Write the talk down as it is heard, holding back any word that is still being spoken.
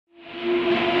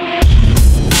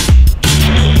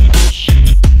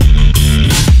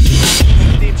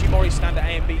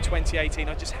2018,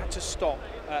 I just had to stop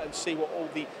and see what all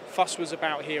the fuss was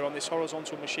about here on this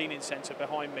horizontal machining centre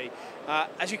behind me.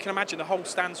 As you can imagine, the whole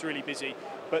stand's really busy,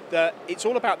 but it's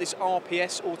all about this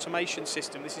RPS automation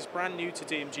system. This is brand new to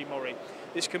DMG MORI.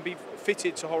 This can be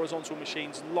fitted to horizontal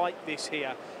machines like this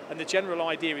here, and the general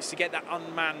idea is to get that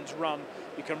unmanned run.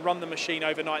 You can run the machine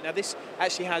overnight. Now this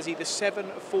actually has either 7,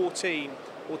 14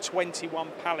 or 21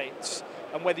 pallets,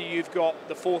 and whether you've got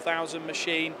the 4,000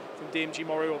 machine from DMG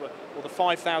MORI or the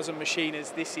 5,000 machine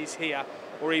as this is here,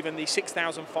 or even the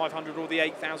 6,500 or the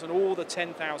 8,000 or the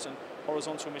 10,000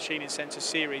 horizontal machining centre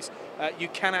series, you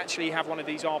can actually have one of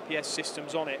these RPS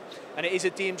systems on it. And it is a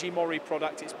DMG MORI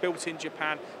product. It's built in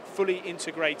Japan, fully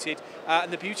integrated,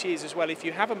 and the beauty is as well, if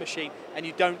you have a machine and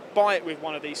you don't buy it with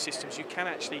one of these systems, you can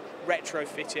actually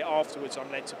retrofit it afterwards,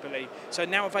 I'm led to believe. So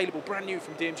now available brand new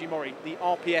from DMG MORI, the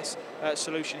RPS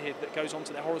solution here that goes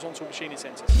onto the horizontal machining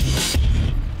centres.